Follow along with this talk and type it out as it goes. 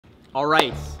All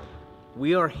right,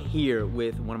 we are here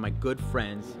with one of my good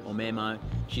friends, Amama.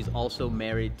 She's also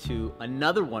married to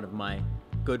another one of my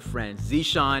good friends,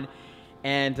 Zishan.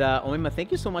 And Amama,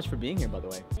 thank you so much for being here, by the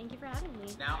way. Thank you for having me.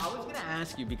 Now, I was gonna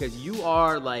ask you, because you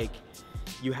are like,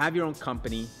 you have your own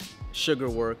company,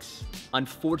 Sugarworks.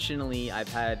 Unfortunately, I've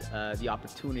had the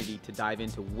opportunity to dive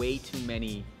into way too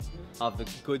many of the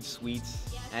good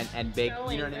sweets and bake.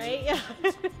 You know what I mean? Right? Yeah.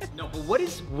 No, but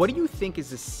what do you think is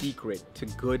the secret to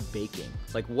good baking?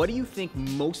 Like, what do you think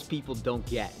most people don't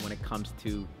get when it comes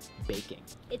to baking?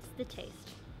 It's the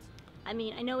taste. I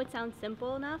mean, I know it sounds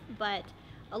simple enough, but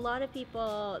a lot of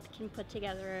people can put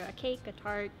together a cake, a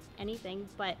tart, anything,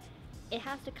 but it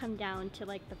has to come down to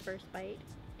like the first bite.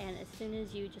 And as soon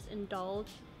as you just indulge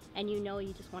and you know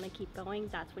you just want to keep going,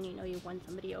 that's when you know you won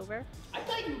somebody over. I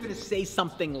thought you were gonna say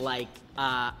something like,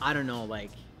 I don't know,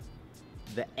 like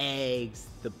the eggs,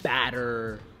 the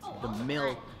batter, the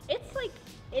milk. It's like,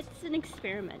 it's an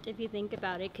experiment if you think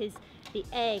about it, because the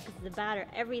eggs, the batter,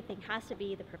 everything has to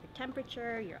be the perfect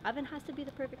temperature. Your oven has to be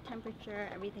the perfect temperature.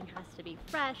 Everything has to be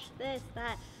fresh, this,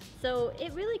 that. So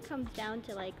it really comes down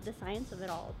to like the science of it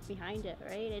all behind it,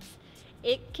 right?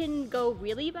 It can go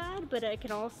really bad, but it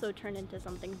can also turn into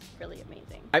something really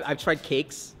amazing. I've tried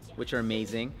cakes, which are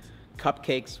amazing.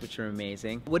 Cupcakes, which are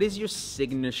amazing. What is your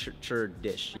signature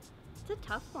dish? It's a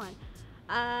tough one.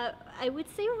 I would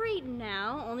say right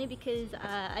now, only because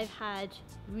I've had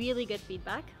really good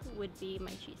feedback, would be my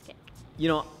cheesecake. You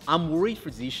know, I'm worried for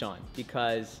Zishan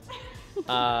because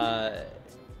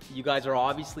you guys are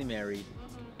obviously married,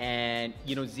 and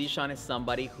you know Zishan is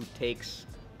somebody who takes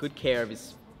good care of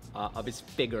his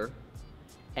figure,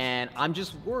 and I'm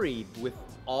just worried with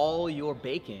all your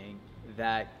baking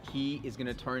that he is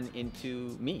gonna turn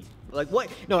into me. Like what?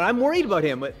 No, I'm worried about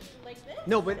him. But like this?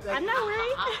 No, but like, I'm not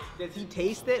worried. Does he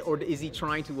taste it, or is he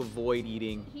trying to avoid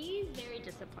eating? He's very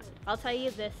disciplined. I'll tell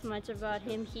you this much about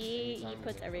him. He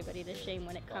puts everybody to shame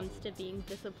when it comes to being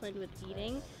disciplined with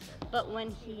eating. But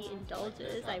when he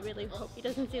indulges, I really hope he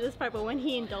doesn't see this part, but when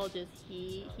he indulges,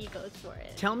 he goes for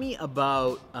it. Tell me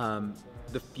about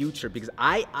the future, because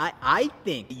I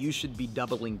think you should be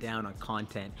doubling down on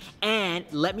content. And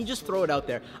let me just throw it out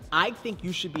there. I think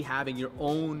you should be having your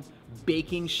own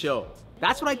baking show.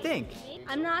 That's what I think.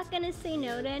 I'm not gonna say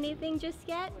no to anything just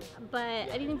yet,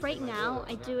 but I mean right now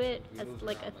I do it as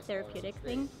like a therapeutic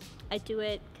thing. I do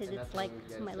it because it's like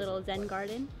my little Zen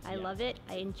garden. I love it.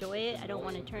 I enjoy it. I don't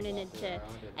want to turn it into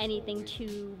anything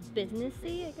too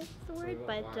businessy, I guess is the word,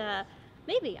 but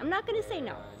maybe. I'm not gonna say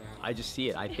no. I just see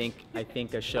it. I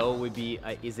think a show would be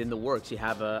is in the works. You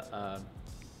have a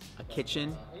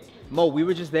kitchen. Mo, we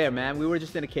were just there, man. We were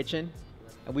just in a kitchen,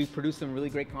 and we produced some really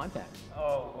great content.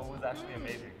 Oh, it was actually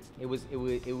amazing.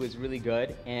 It was really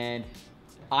good, and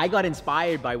I got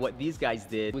inspired by what these guys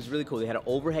did. It was really cool. They had an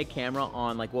overhead camera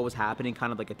on like what was happening,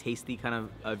 kind of like a tasty kind of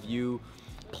a view,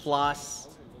 plus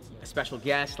a special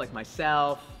guest like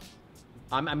myself.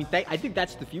 I think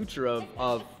that's the future of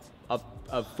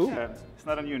food. Yeah, it's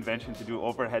not a new invention to do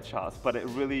overhead shots, but it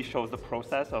really shows the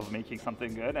process of making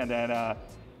something good. And then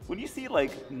when you see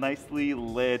like nicely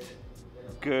lit,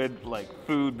 good like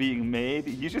food being made,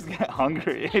 you just get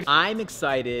hungry. I'm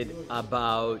excited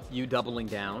about you doubling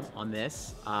down on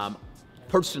this.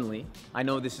 Personally, I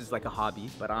know this is like a hobby,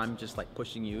 but I'm just like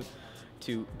pushing you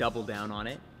to double down on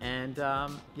it. And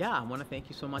yeah, I want to thank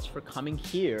you so much for coming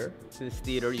here to this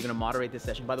theater. You're going to moderate this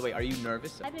session. By the way, are you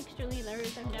nervous? I'm extremely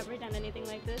nervous. I've never done anything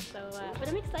like this, so but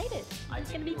I'm excited.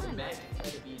 It's gonna be fun. Meant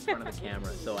to be in front of the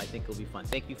camera, so I think it'll be fun.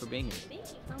 Thank you for being here. Thank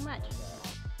you so much.